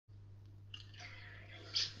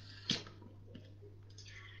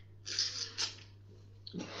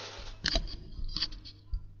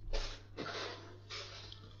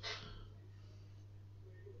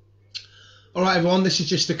All right, everyone, this is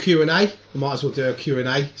just a Q&A. We might as well do a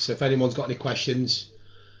Q&A. So if anyone's got any questions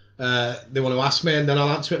they want to ask me, and then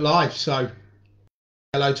I'll answer it live. So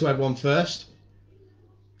hello to everyone first.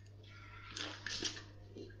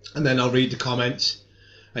 And then I'll read the comments,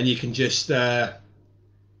 and you can just ask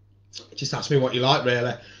me what you like,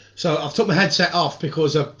 really. So I've took my headset off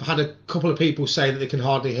because I've had a couple of people say that they can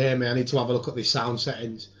hardly hear me. I need to have a look at the sound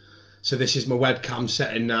settings. So this is my webcam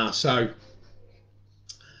setting now. So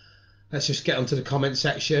let's just get onto the comment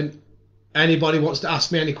section. Anybody wants to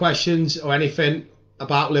ask me any questions or anything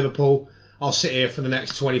about Liverpool, I'll sit here for the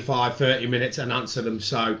next 25-30 minutes and answer them.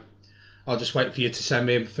 So I'll just wait for you to send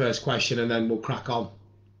me the first question, and then we'll crack on.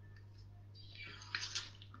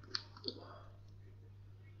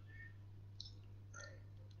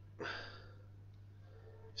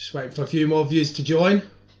 Just waiting for a few more viewers to join.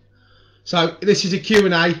 So this is a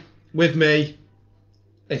Q&A with me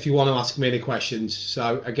if you want to ask me any questions.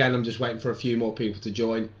 So again, I'm just waiting for a few more people to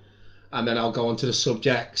join, and then I'll go on to the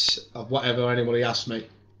subjects of whatever anybody asks me.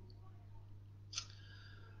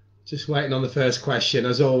 Just waiting on the first question,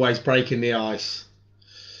 as always, breaking the ice.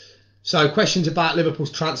 So questions about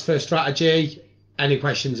Liverpool's transfer strategy, any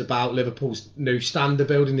questions about Liverpool's new stand they're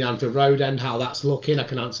building, the Anfield Road end, how that's looking, I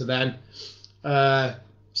can answer then.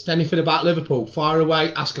 Just anything about Liverpool, fire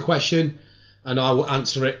away, ask a question, and I will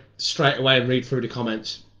answer it straight away and read through the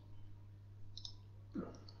comments.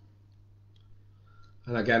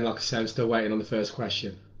 And again, like I said, I'm still waiting on the first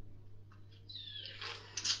question.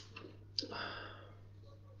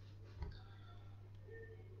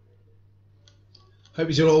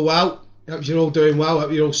 Hope you're all well. Hope you're all doing well.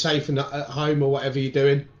 Hope you're all safe and at home or whatever you're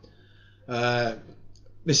doing.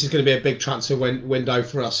 This is going to be a big transfer window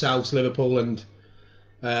for ourselves, Liverpool, and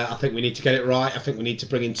I think we need to get it right. I think we need to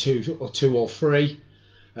bring in two or three.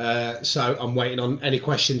 So I'm waiting on any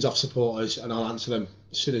questions off supporters, and I'll answer them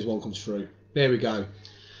as soon as one comes through. There we go.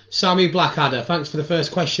 Sammy Blackadder, thanks for the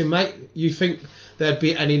first question, mate. You think there'd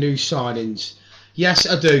be any new signings? Yes,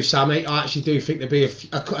 I do, Sammy. I actually do think there'd be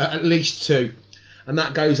at least two. And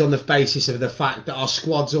that goes on the basis of the fact that our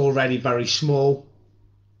squad's already very small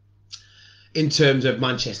in terms of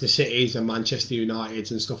Manchester Cities and Manchester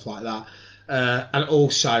Uniteds and stuff like that. And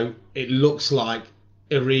also, it looks like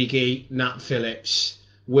Origi, Nat Phillips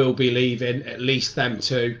will be leaving, at least them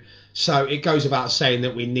two. So it goes without saying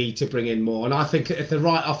that we need to bring in more. And I think if the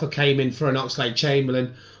right offer came in for an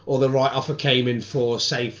Oxlade-Chamberlain, or the right offer came in for,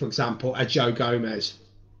 say, for example, a Joe Gomez,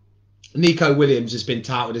 Nico Williams has been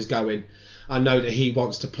touted as going. I know that he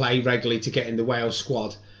wants to play regularly to get in the Wales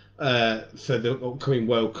squad for the upcoming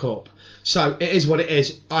World Cup. So it is what it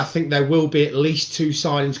is. I think there will be at least two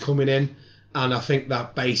signings coming in, and I think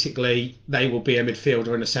that basically they will be a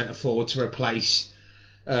midfielder and a centre forward to replace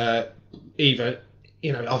either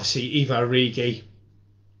Origi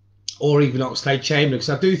or even Oxlade-Chamberlain, because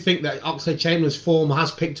I do think that Oxlade-Chamberlain's form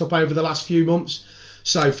has picked up over the last few months.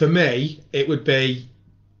 So for me, it would be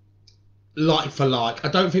like for like. I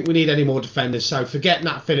don't think we need any more defenders, so forget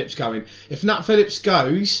Nat Phillips going. If Nat Phillips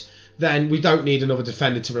goes, then we don't need another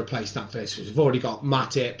defender to replace Nat Phillips. We've already got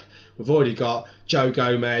Matip, we've already got Joe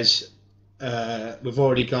Gomez, we've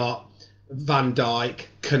already got Van Dijk,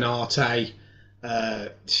 Konate.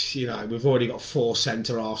 We've already got four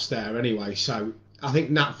centre-halves there anyway. So I think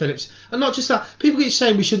Nat Phillips, and not just that, people keep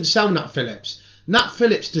saying we shouldn't sell Nat Phillips. Nat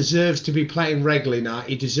Phillips deserves to be playing regularly now.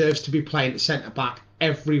 He deserves to be playing centre-back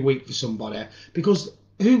every week for somebody, because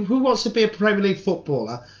who wants to be a Premier League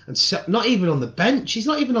footballer and not even on the bench? He's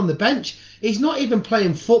not even on the bench. He's not even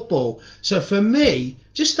playing football. So for me,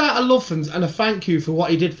 just out of love and a thank you for what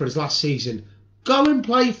he did for us last season, go and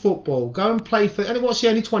play football. Go and play for, and what's he,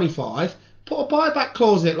 only 25? Put a buyback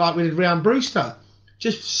clause in it like we did Ryan Brewster.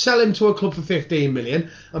 Just sell him to a club for 15 million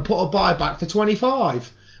and put a buyback for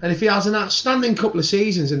 25. And if he has an outstanding couple of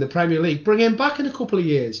seasons in the Premier League, bring him back in a couple of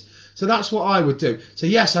years. So that's what I would do. So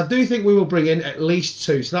yes, I do think we will bring in at least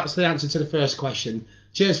two. So that's the answer to the first question.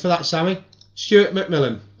 Cheers for that, Sammy. Stuart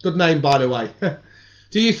McMillan. Good name, by the way.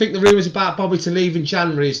 Do you think the rumours about Bobby to leave in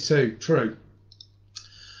January is true?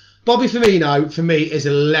 Bobby Firmino, for me, is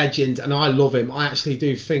a legend, and I love him. I actually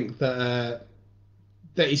do think that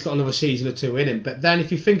he's got another season or two in him. But then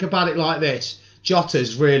if you think about it like this,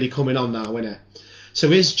 Jota's really coming on now, isn't it?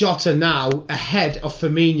 So is Jota now ahead of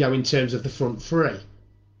Firmino in terms of the front three?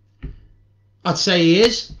 I'd say he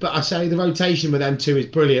is, but I'd say the rotation with them two is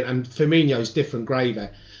brilliant, and Firmino's different gravy.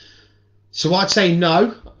 So I'd say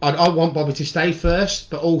no. I want Bobby to stay first,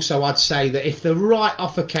 but also I'd say that if the right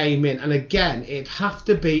offer came in, and again, it'd have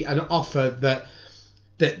to be an offer that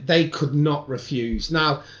that they could not refuse.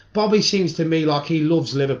 Now, Bobby seems to me like he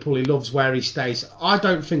loves Liverpool. He loves where he stays. I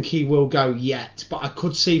don't think he will go yet, but I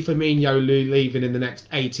could see Firmino leaving in the next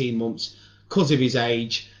 18 months because of his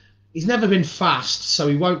age. He's never been fast, so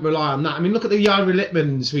he won't rely on that. I mean, look at the Yari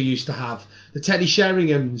Littmans we used to have, the Teddy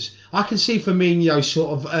Sheringham's. I can see Firmino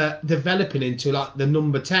sort of developing into like the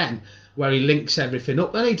number 10, where he links everything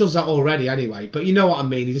up. And he does that already anyway, but you know what I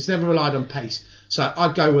mean. He's never relied on pace. So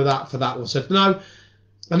I'd go with that for that one. So no,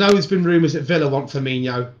 I know there's been rumours that Villa want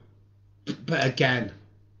Firmino, but again,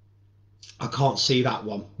 I can't see that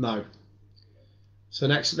one. No. So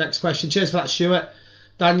next question. Cheers for that, Stuart.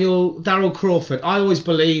 Daryl Crawford. I always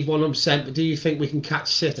believe 100%, but do you think we can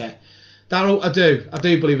catch City? Daryl, I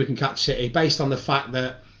do believe we can catch City, based on the fact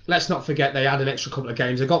that, let's not forget, they had an extra couple of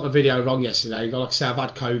games. I got my video wrong yesterday. Like I say, I've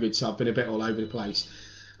had COVID, so I've been a bit all over the place.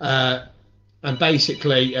 And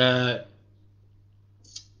basically,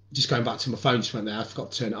 just going back to my phone just went there. I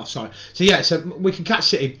forgot to turn it off. Sorry. So yeah, so we can catch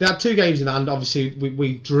City. They had 2 games in hand. Obviously,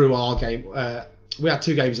 we drew our game. We had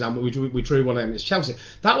 2 games in hand, but we drew one of them against Chelsea.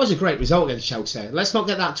 That was a great result against Chelsea. Let's not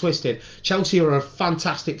get that twisted. Chelsea are a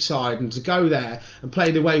fantastic side, and to go there and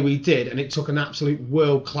play the way we did, and it took an absolute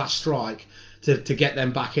world-class strike to get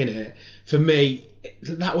them back in it. For me,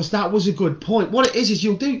 that was a good point. What it is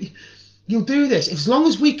you'll do this as long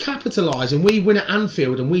as we capitalise and we win at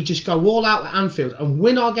Anfield, and we just go all out at Anfield and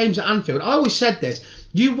win our games at Anfield. I always said this: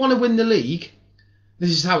 you want to win the league. This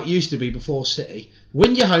is how it used to be before City.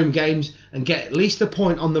 Win your home games and get at least a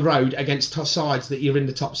point on the road against sides that you're in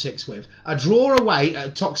the top 6 with. A draw away at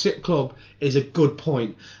a toxic club is a good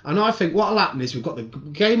point. And I think what will happen is we've got the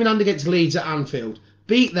game in hand against Leeds at Anfield.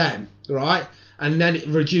 Beat them, right? And then it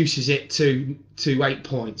reduces it to 8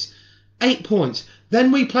 points. 8 points.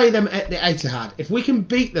 Then we play them at the Etihad. If we can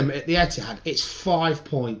beat them at the Etihad, it's 5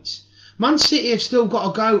 points. Man City have still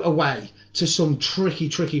got to go away to some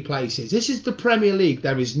tricky places. This is the Premier League.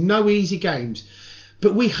 There is no easy games.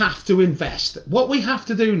 But we have to invest. What we have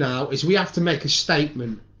to do now is we have to make a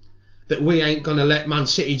statement that we ain't going to let Man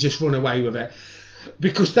City just run away with it.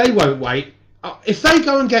 Because they won't wait. If they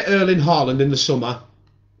go and get Erling Haaland in the summer,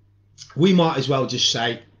 we might as well just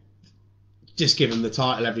say, just give him the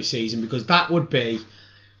title every season, because that would be,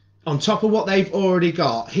 on top of what they've already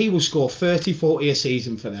got, he will score 30, 40 a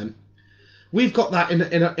season for them. We've got that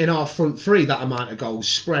in our front three, that amount of goals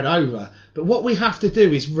spread over. But what we have to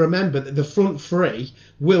do is remember that the front three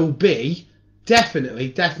will be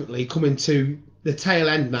definitely coming to the tail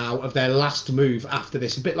end now of their last move after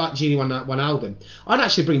this. A bit like Gini Wijnaldum. I'd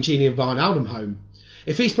actually bring Gini Wijnaldum home.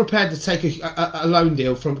 If he's prepared to take a loan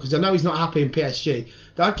deal from, because I know he's not happy in PSG,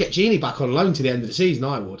 I'd get Gini back on loan to the end of the season,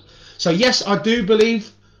 I would. So yes, I do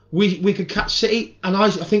believe we could catch City, and I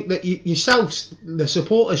think that yourselves, the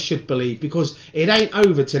supporters, should believe, because it ain't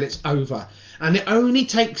over till it's over. And it only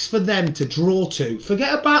takes for them to draw 2.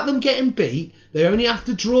 Forget about them getting beat. They only have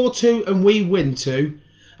to draw 2 and we win 2,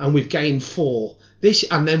 and we've gained 4.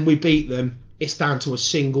 And then we beat them. It's down to a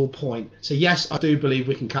single point. So yes, I do believe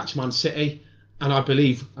we can catch Man City, and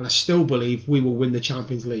I still believe we will win the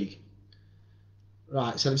Champions League.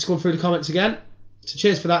 Right, so let's go through the comments again. So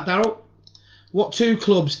cheers for that, Daryl. What 2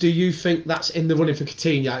 clubs do you think that's in the running for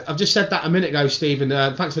Coutinho? I've just said that a minute ago, Stephen.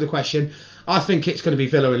 Thanks for the question. I think it's going to be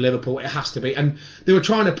Villa and Liverpool. It has to be. And they were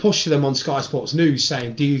trying to push them on Sky Sports News,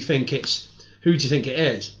 saying, who do you think it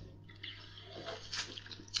is?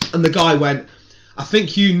 And the guy went, I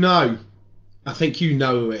think you know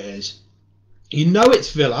who it is. You know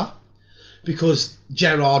it's Villa, because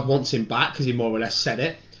Gerrard wants him back, because he more or less said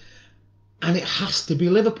it. And it has to be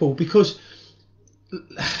Liverpool, because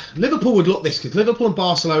Liverpool would look this, because Liverpool and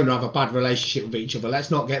Barcelona have a bad relationship with each other. Let's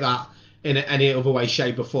not get that in any other way,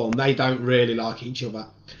 shape or form. They don't really like each other.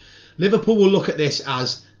 Liverpool will look at this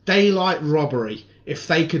as daylight robbery if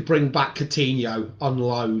they could bring back Coutinho on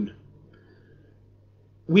loan.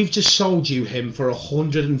 We've just sold you him for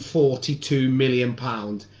 £142 million,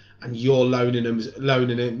 and you're loaning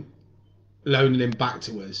him back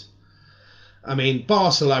to us. I mean,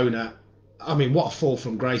 Barcelona, what a fall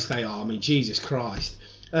from grace they are. Jesus Christ.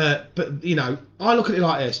 But, I look at it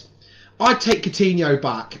like this. I'd take Coutinho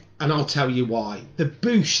back, and I'll tell you why. The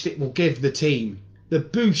boost it will give the team. The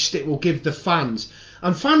boost it will give the fans.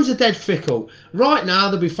 And fans are dead fickle. Right now,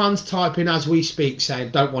 there'll be fans typing as we speak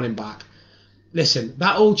saying, don't want him back. Listen,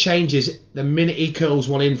 that all changes the minute he curls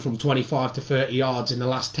one in from 25 to 30 yards in the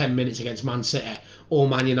last 10 minutes against Man City or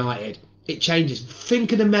Man United. It changes.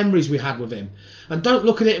 Think of the memories we had with him. And don't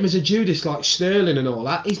look at him as a Judas like Sterling and all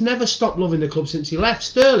that. He's never stopped loving the club since he left.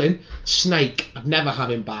 Sterling, snake. I'd never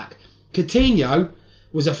have him back. Coutinho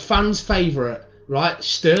was a fan's favourite, right?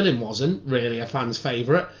 Sterling wasn't really a fan's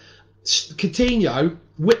favourite. Coutinho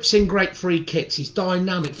whips in great free kicks. He's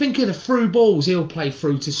dynamic. Think of the through balls he'll play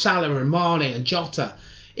through to Salah and Mane and Jota.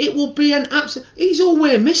 It will be an absolute... He's all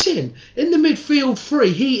we're missing. In the midfield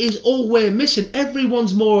three, he is all we're missing.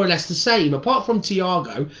 Everyone's more or less the same. Apart from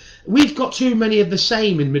Thiago, we've got too many of the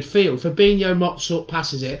same in midfield. Fabinho mops up,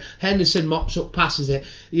 passes it. Henderson mops up, passes it.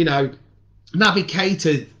 You know, Naby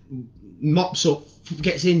Keita mops up,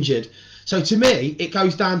 gets injured. So to me, it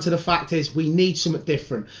goes down to the fact is we need something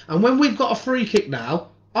different. And when we've got a free kick now,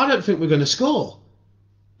 I don't think we're going to score.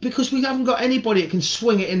 Because we haven't got anybody that can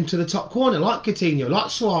swing it into the top corner, like Coutinho, like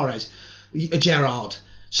Suarez, Gerrard.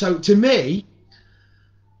 So to me,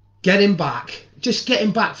 get him back. Just get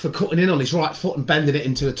him back for cutting in on his right foot and bending it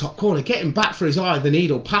into the top corner. Get him back for his eye of the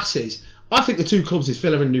needle passes. I think the two clubs is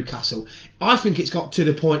Villa and Newcastle. I think it's got to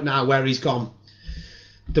the point now where he's gone,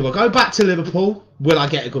 do I go back to Liverpool? Will I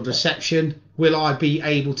get a good reception? Will I be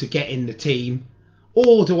able to get in the team?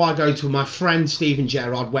 Or do I go to my friend Steven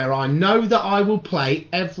Gerrard, where I know that I will play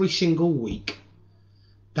every single week?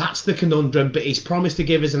 That's the conundrum, but he's promised to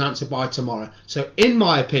give us an answer by tomorrow. So in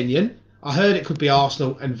my opinion, I heard it could be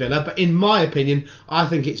Arsenal and Villa, but in my opinion, I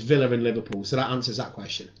think it's Villa and Liverpool. So that answers that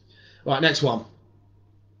question. Right, next one.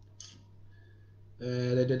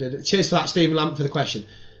 Cheers for that, Stephen Lamp, for the question.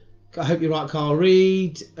 I hope you're right, Carl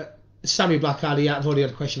Reid. Sammy Blackaddy, I've already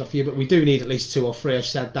had a question off you, but we do need at least 2 or 3. I've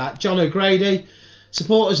said that. John O'Grady.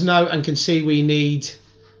 Supporters know and can see we need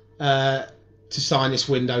to sign this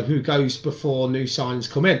window. Who goes before new signings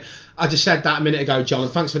come in? I just said that a minute ago, John,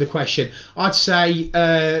 and thanks for the question. I'd say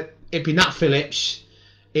it'd be Nat Phillips.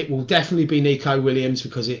 It will definitely be Nico Williams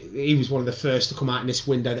because he was one of the first to come out in this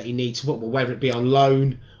window that he needs football, whether it be on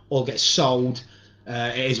loan or get sold.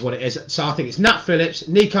 It is what it is. So I think it's Nat Phillips,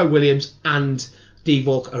 Nico Williams, and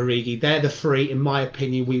Divock Origi. They're the 3, in my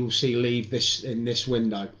opinion, we will see leave in this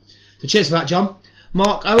window. So cheers for that, John.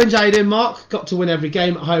 Mark Owens, how you doing, Mark? Got to win every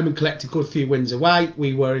game at home and collect a good few wins away.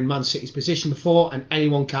 We were in Man City's position before, and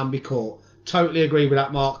anyone can be caught. Totally agree with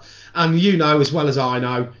that, Mark. And you know as well as I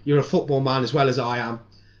know, you're a football man as well as I am.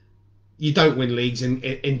 You don't win leagues in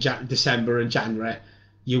December and January.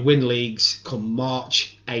 You win leagues come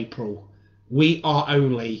March, April. We are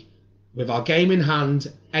only, with our game in hand,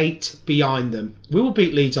 8 behind them. We will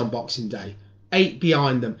beat Leeds on Boxing Day. 8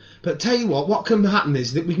 behind them. But tell you what can happen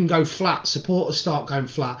is that we can go flat. Supporters start going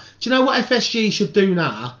flat. Do you know what FSG should do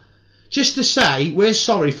now? Just to say, we're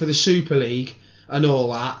sorry for the Super League and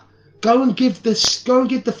all that. Go and give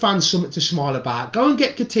the fans something to smile about. Go and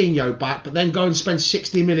get Coutinho back, but then go and spend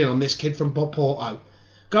 60 million on this kid from Porto.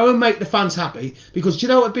 Go and make the fans happy, because do you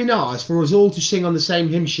know what would be nice? For us all to sing on the same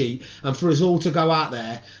hymn sheet and for us all to go out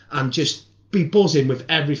there and just be buzzing with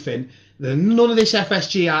everything. None of this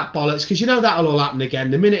FSG out bollocks, because you know that'll all happen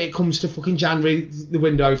again. The minute it comes to fucking January, the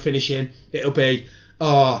window finishing, it'll be,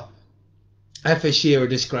 oh, FSG are a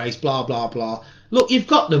disgrace, blah, blah, blah. Look, you've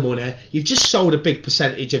got the money. You've just sold a big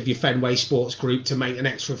percentage of your Fenway Sports Group to make an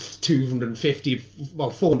extra 250,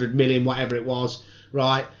 well, 400 million, whatever it was,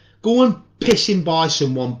 right? Go and piss him by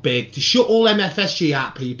someone big to shut all them FSG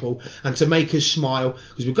out people and to make us smile,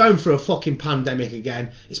 because we're going through a fucking pandemic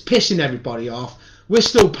again. It's pissing everybody off. We're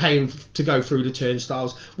still paying to go through the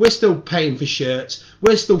turnstiles. We're still paying for shirts.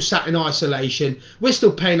 We're still sat in isolation. We're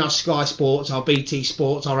still paying our Sky Sports, our BT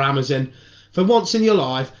Sports, our Amazon. For once in your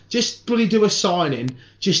life, just bloody do a signing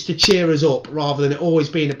just to cheer us up, rather than it always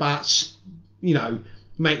being about, you know,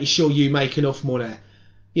 making sure you make enough money.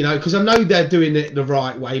 You know, because I know they're doing it the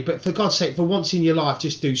right way, but for God's sake, for once in your life,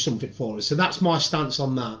 just do something for us. So that's my stance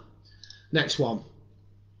on that. Next one.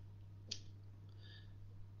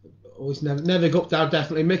 Always never go up there,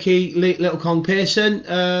 definitely. Mickey, Little Kong Pearson,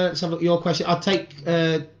 let's have a look at your question. I'd take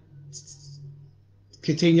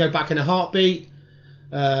Coutinho back in a heartbeat.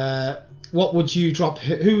 What would you drop?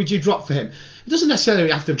 Who would you drop for him? It doesn't necessarily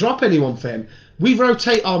have to drop anyone for him. We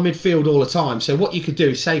rotate our midfield all the time. So what you could do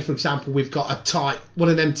is, say, for example, we've got a tight, one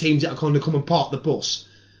of them teams that are going to come and park the bus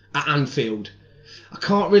at Anfield. I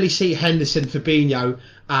can't really see Henderson, Fabinho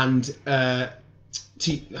and...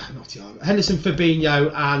 Henderson,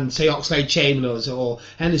 Fabinho and say Oxlade-Chamberlain, or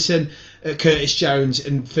Henderson, Curtis Jones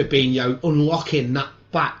and Fabinho unlocking that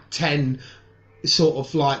back 10 sort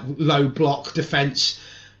of like low block defence.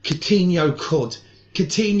 Coutinho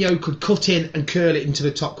could cut in and curl it into the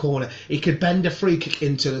top corner. He could bend a free kick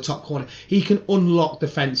into the top corner. He can unlock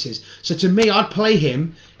defences. So to me, I'd play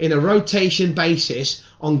him in a rotation basis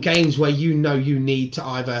on games where you know you need to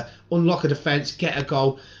either unlock a defence, get a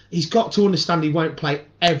goal. He's got to understand he won't play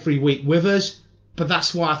every week with us, but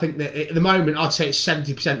that's why I think that at the moment I'd say it's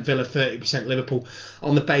 70% Villa, 30% Liverpool,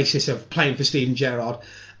 on the basis of playing for Steven Gerrard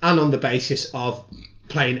and on the basis of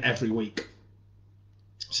playing every week.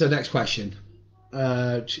 So next question.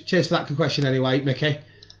 Cheers for that good question anyway, Mickey.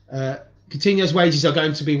 Coutinho's wages are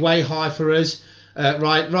going to be way high for us.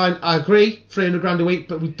 Ryan, I agree, 300 grand a week,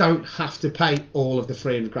 but we don't have to pay all of the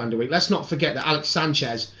 300 grand a week. Let's not forget that Alex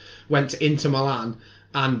Sanchez went to Inter Milan,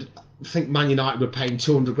 and I think Man United were paying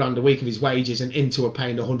 200 grand a week of his wages, and Inter were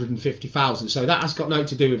paying 150,000. So that has got nothing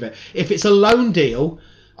to do with it. If it's a loan deal,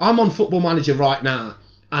 I'm on Football Manager right now,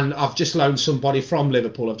 and I've just loaned somebody from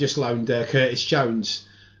Liverpool. I've just loaned Curtis Jones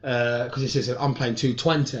because it says I'm playing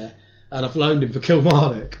 220, and I've loaned him for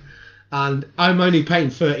Kilmarnock. And I'm only paying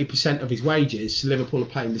 30% of his wages. Liverpool are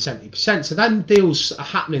paying the 70%. So then deals are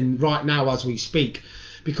happening right now as we speak,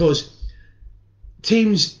 because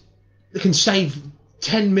teams can save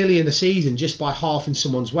 10 million a season just by halving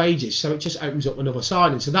someone's wages. So it just opens up another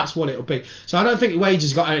signing. So that's what it'll be. So I don't think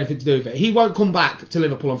wages got anything to do with it. He won't come back to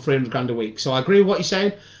Liverpool on 300 grand a week. So I agree with what you're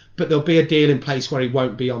saying, but there'll be a deal in place where he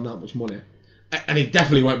won't be on that much money. And he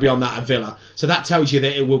definitely won't be on that at Villa. So that tells you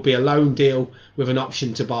that it will be a loan deal with an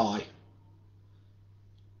option to buy,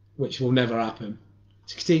 which will never happen.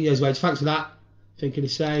 It's Coutinho's wage. Thanks for that. Thinking the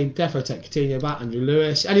same. Defo take Coutinho back. Andrew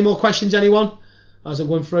Lewis. Any more questions, anyone? As I'm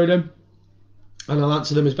going through them, and I'll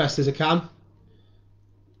answer them as best as I can.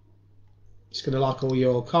 Just going to like all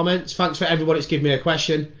your comments. Thanks for everybody that's given me a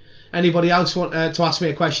question. Anybody else want to ask me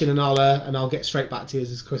a question, and I'll get straight back to you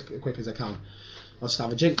as quick as I can. I'll just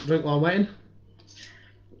have a drink while I'm waiting.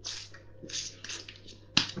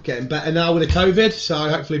 Getting better now with the COVID, so I'll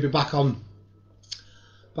hopefully be back on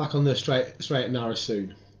the straight and narrow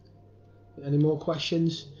soon. Any more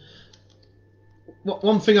questions?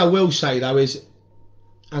 One thing I will say though is,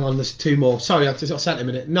 hang on, there's two more. Sorry, I've just sent him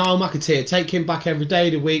a minute. Niall McAteer, take him back every day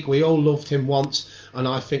of the week. We all loved him once, and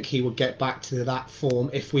I think he would get back to that form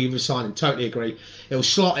if we resign him. Totally agree. He'll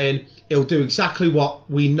slot in. He'll do exactly what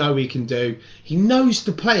we know he can do. He knows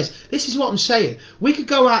the players. This is what I'm saying. We could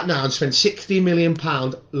go out now and spend £60 million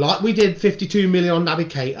like we did 52 million on Naby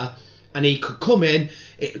Keita, and he could come in.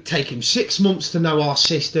 It would take him 6 months to know our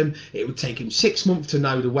system. It would take him 6 months to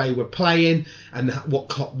know the way we're playing and what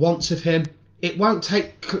Klopp wants of him. It won't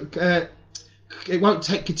take Coutinho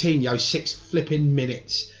 6 flipping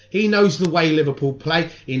minutes. He knows the way Liverpool play.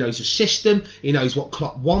 He knows the system. He knows what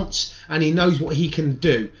Klopp wants, and he knows what he can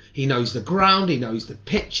do. He knows the ground. He knows the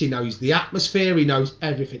pitch. He knows the atmosphere. He knows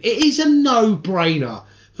everything. It is a no-brainer.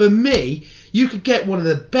 For me, you could get one of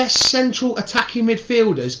the best central attacking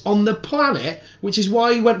midfielders on the planet, which is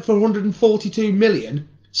why he went for 142 million,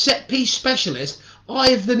 set-piece specialist,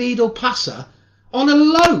 eye of the needle passer, on a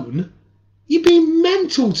loan. You'd be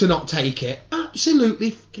mental to not take it.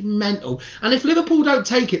 Absolutely fucking mental. And if Liverpool don't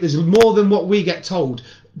take it, there's more than what we get told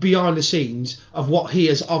behind the scenes of what he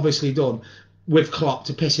has obviously done with Klopp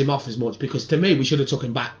to piss him off as much. Because to me, we should have took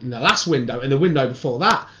him back in the last window and the window before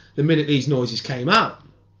that, the minute these noises came out.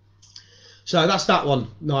 So that's that one,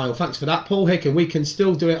 Niall. Thanks for that. Paul Hicken, we can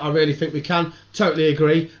still do it. I really think we can. Totally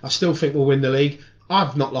agree. I still think we'll win the league.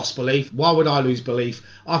 I've not lost belief. Why would I lose belief?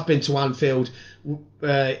 I've been to Anfield, when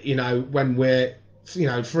we're,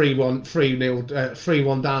 3-1,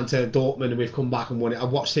 3-1 down to Dortmund, and we've come back and won it. I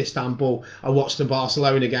watched Istanbul. I watched the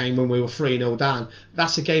Barcelona game when we were 3-0 down.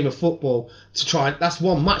 That's a game of football to try. That's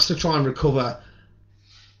one match to try and recover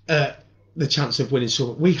the chance of winning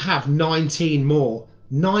something. We have 19 more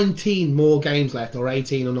games left, or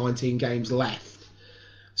 18 or 19 games left.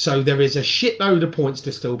 So there is a shitload of points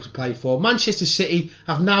to still play for. Manchester City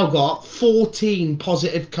have now got 14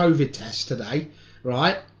 positive COVID tests today,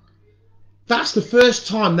 right? That's the first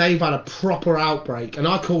time they've had a proper outbreak. And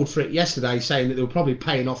I called for it yesterday, saying that they were probably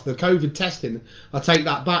paying off the COVID testing. I take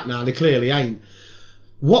that back now, they clearly ain't.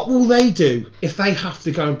 What will they do if they have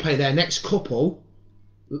to go and play their next couple,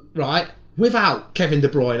 right, without Kevin De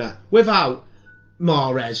Bruyne, without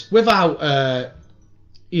Mahrez, without,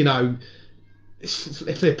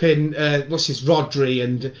 flipping Rodri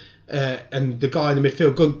and the guy in the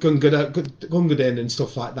midfield, Gundogan and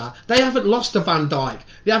stuff like that. They haven't lost a Van Dijk.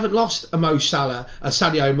 They haven't lost a Mo Salah, a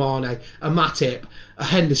Sadio Mane, a Matip, a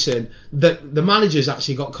Henderson. The manager's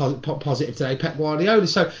actually got positive today, Pep Guardiola.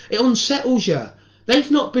 So it unsettles you.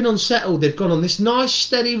 They've not been unsettled. They've gone on this nice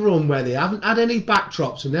steady run where they haven't had any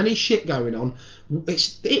backdrops and any shit going on.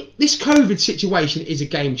 This COVID situation is a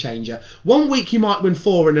game changer. 1 week you might win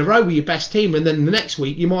 4 in a row with your best team, and then the next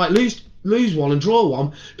week you might lose one and draw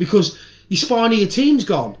one because your spine of your team's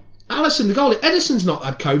gone. Alisson, the goalie, Edison's not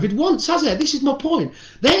had COVID once, has he? This is my point.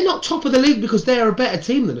 They're not top of the league because they're a better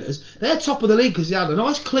team than us. They're top of the league because they had a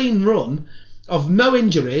nice clean run of no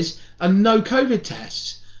injuries and no COVID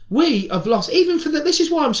tests. We have lost, even for this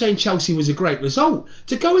is why I'm saying Chelsea was a great result.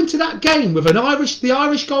 To go into that game with the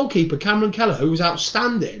Irish goalkeeper, Cameron Kelleher, who was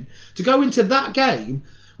outstanding, to go into that game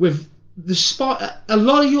with the spot, a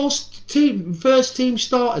lot of your first team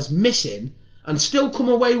starters missing and still come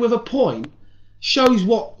away with a point, shows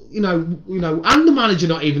what and the manager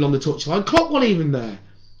not even on the touchline. Klopp wasn't even there.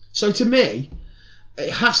 So to me,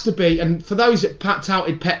 it has to be. And for those that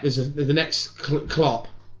touted Pep as the next Klopp,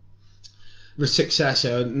 the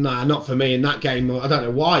successor, nah, not for me in that game. I don't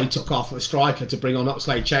know why he took off a striker to bring on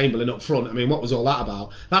Oxlade-Chamberlain up front. I mean, what was all that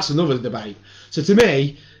about? That's another debate. So to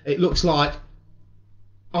me, it looks like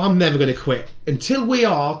I'm never going to quit until we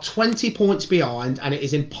are 20 points behind, and it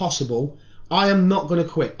is impossible. I am not going to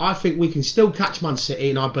quit. I think we can still catch Man City,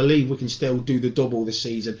 and I believe we can still do the double this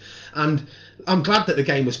season. And I'm glad that the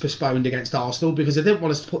game was postponed against Arsenal, because I didn't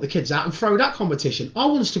want us to put the kids out and throw that competition. I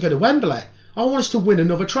want us to go to Wembley. I want us to win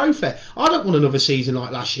another trophy. I don't want another season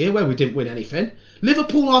like last year where we didn't win anything.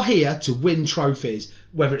 Liverpool are here to win trophies,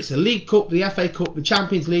 whether it's the League Cup, the FA Cup, the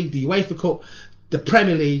Champions League, the UEFA Cup, the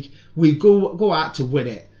Premier League. We go out to win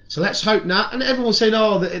it. So let's hope now. And everyone's saying,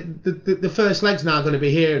 oh, the first leg's now going to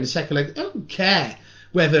be here and the second leg. I don't care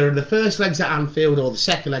whether the first leg's at Anfield or the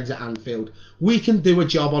second leg's at Anfield. We can do a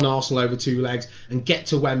job on Arsenal over 2 legs and get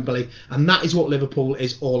to Wembley. And that is what Liverpool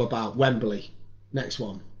is all about, Wembley. Next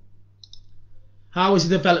one. How is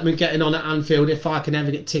the development getting on at Anfield? If I can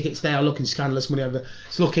ever get tickets, they are looking scandalous money over.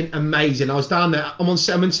 It's looking amazing. I was down there. I'm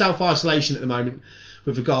in self-isolation at the moment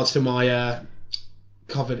with regards to my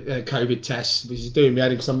COVID tests, which is doing me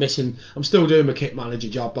head in because I'm still doing my kit manager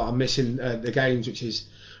job, but I'm missing the games, which is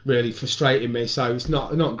really frustrating me. So it's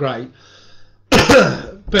not great.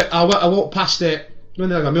 But I walked past it.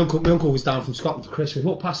 My uncle was down from Scotland for Christmas. I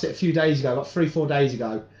walked past it a few days ago, like 3-4 days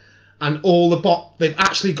ago, and they've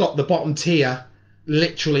actually got the bottom tier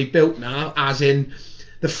literally built now, as in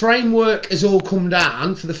the framework has all come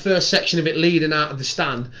down for the first section of it leading out of the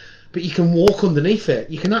stand, but you can walk underneath it.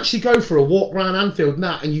 You can actually go for a walk around Anfield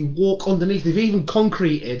now and you walk underneath. They've even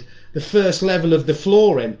concreted the first level of the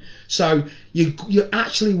flooring, so you're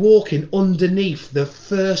actually walking underneath the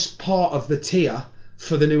first part of the tier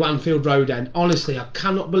for the new Anfield Road end. Honestly, I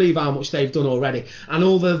cannot believe how much they've done already, and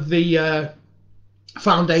all the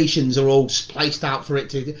foundations are all placed out for it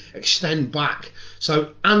to extend back.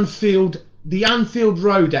 So the Anfield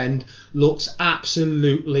Road end looks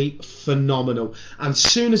absolutely phenomenal. And as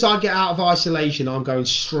soon as I get out of isolation, I'm going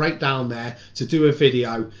straight down there to do a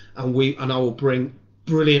video, and I will bring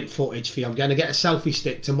brilliant footage for you. I'm going to get a selfie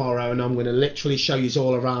stick tomorrow, and I'm going to literally show you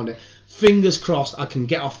all around it. Fingers crossed I can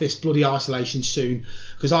get off this bloody isolation soon,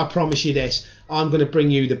 because I promise you this, I'm going to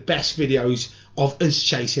bring you the best videos of us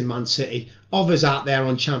chasing Man City, of us out there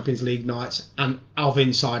on Champions League nights, and of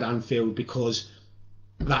inside Anfield, because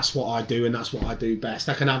that's what I do and that's what I do best.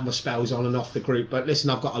 I can have my spells on and off the group, but listen,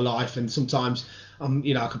 I've got a life, and sometimes I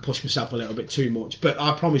can push myself a little bit too much. But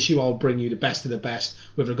I promise you, I'll bring you the best of the best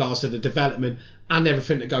with regards to the development and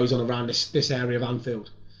everything that goes on around this area of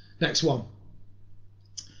Anfield. Next one.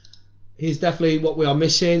 Here's definitely what we are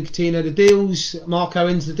missing. Coutinho, the deals, Mark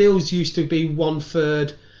Owens, the deals used to be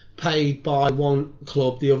 1/3 paid by one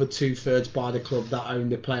club, the other 2/3 by the club that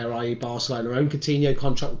owned the player, i.e. Barcelona. Own Coutinho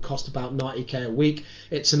contract would cost about 90k a week.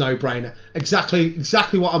 It's a no-brainer.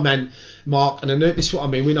 Exactly what I meant, Mark. And I know this is what I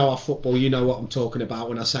mean. We know our football. You know what I'm talking about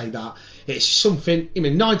when I say that. It's something.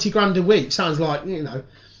 90 grand a week sounds like,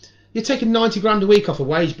 you're taking 90 grand a week off a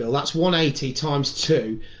wage bill. That's 180 times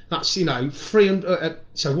 2. That's 300.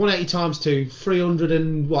 So 180 times 2,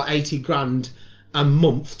 380 grand a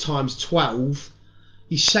month times 12.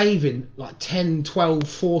 You're saving like 10, 12,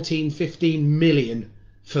 14, 15 million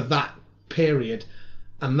for that period,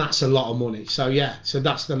 and that's a lot of money. So yeah, so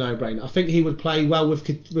that's the no-brainer. I think he would play well with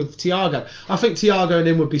Thiago. I think Thiago and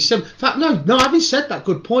him would be similar. In fact, no, having said that,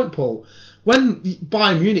 good point, Paul. When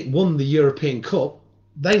Bayern Munich won the European Cup,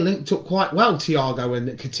 they linked up quite well, Thiago and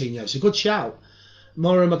Coutinho. It's a good shout.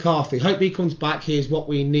 Mauro McCarthy, hope he comes back. Here's what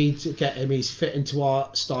we need to get him. He's fit into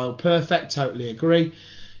our style. Perfect, totally agree.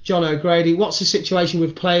 John O'Grady, what's the situation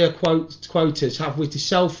with player quotas? Have we to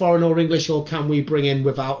sell foreign or English, or can we bring in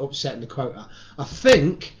without upsetting the quota? I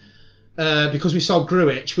think because we sold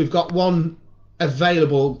Grujic, we've got one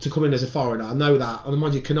available to come in as a foreigner. I know that. I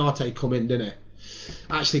imagine Konate come in, didn't it?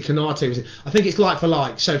 Actually, Konate was in. I think it's like for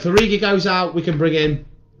like. So if Origi goes out, we can bring in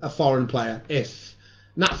a foreign player. If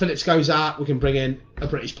Nat Phillips goes out, we can bring in a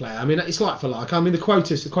British player. I mean, it's like for like. I mean, the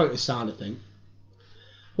quotas sound, I think.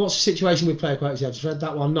 What's the situation with player quotas? I just read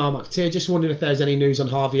that one. No, McTeer, just wondering if there's any news on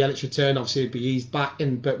Harvey Elliott's return. Obviously, he'd be eased back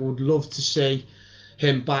in, but would love to see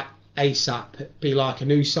him back ASAP. Be like a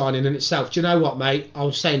new signing in itself. Do you know what, mate? I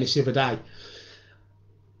was saying this the other day.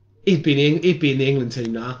 He'd be in the England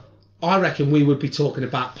team now. I reckon we would be talking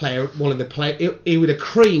about he would have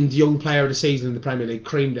creamed young player of the season in the Premier League.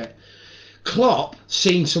 Creamed it. Klopp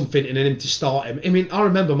seen something in him to start him. I mean, I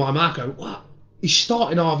remember my man going, "What? He's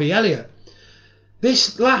starting Harvey Elliott."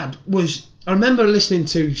 This lad was. I remember listening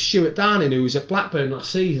to Stuart Downing, who was at Blackburn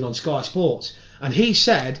last season on Sky Sports, and he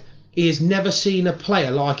said he has never seen a player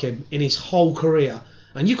like him in his whole career.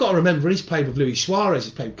 And you've got to remember, he's played with Luis Suarez,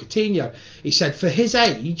 he's played with Coutinho. He said for his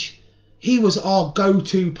age, he was our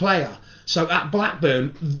go-to player. So at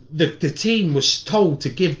Blackburn, the team was told to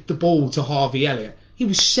give the ball to Harvey Elliott. He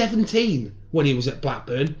was 17 when he was at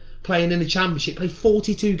Blackburn, playing in the Championship, played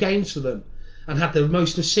 42 games for them, and had the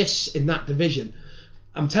most assists in that division.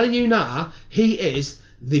 I'm telling you now, he is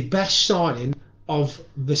the best signing of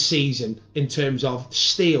the season in terms of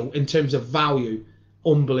steal, in terms of value.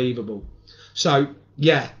 Unbelievable. So,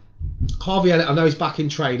 yeah, Harvey Elliott, I know he's back in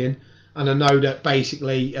training, and I know that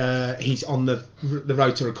basically he's on the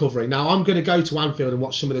road to recovery. Now, I'm going to go to Anfield and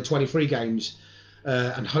watch some of the 23 games,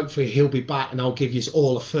 and hopefully he'll be back, and I'll give you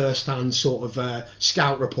all a first-hand sort of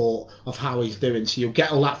scout report of how he's doing. So you'll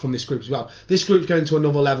get all that from this group as well. This group's going to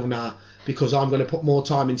another level now, because I'm going to put more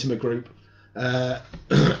time into my group,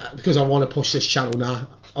 because I want to push this channel now.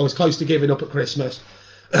 I was close to giving up at Christmas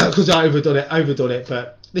because I overdone it,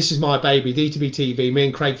 but this is my baby, D2B TV. Me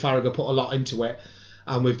and Craig Farragher put a lot into it,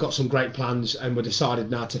 and we've got some great plans, and we're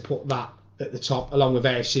decided now to put that at the top along with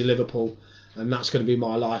AFC Liverpool, and that's going to be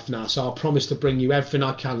my life now. So I promise to bring you everything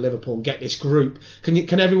I can, Liverpool, and get this group.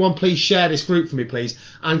 Can everyone please share this group for me, please?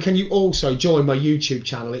 And can you also join my YouTube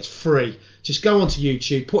channel? It's free. Just go onto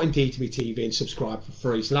YouTube, put in D2B TV and subscribe for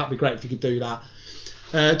free. So that'd be great if you could do that.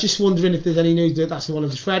 Just wondering if there's any news. That's the one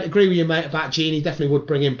of the Fred. Agree with you, mate, about Genie. Definitely would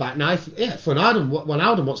bring him back. Now, if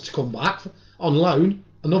Wijnaldum wants to come back on loan,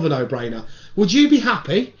 another no-brainer. Would you be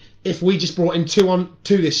happy if we just brought in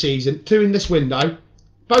two this season, two in this window,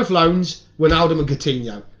 both loans, Wijnaldum and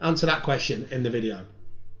Coutinho? Answer that question in the video,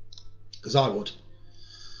 because I would.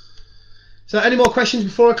 So any more questions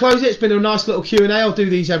before I close it? It's been a nice little Q&A. I'll do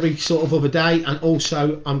these every sort of other day, and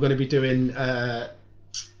also I'm going to be doing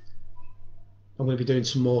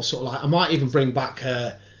some more sort of like, I might even bring back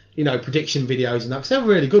prediction videos and that, because they were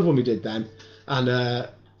really good when we did them. And as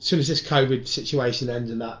soon as this COVID situation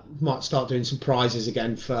ends and that, might start doing some prizes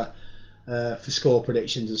again for score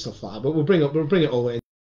predictions and stuff like that. But we'll bring it all in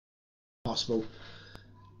possible.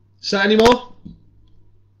 So any more?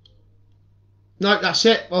 No, that's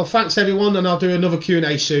it. Well, thanks everyone, and I'll do another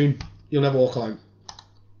Q&A soon. You'll never walk alone.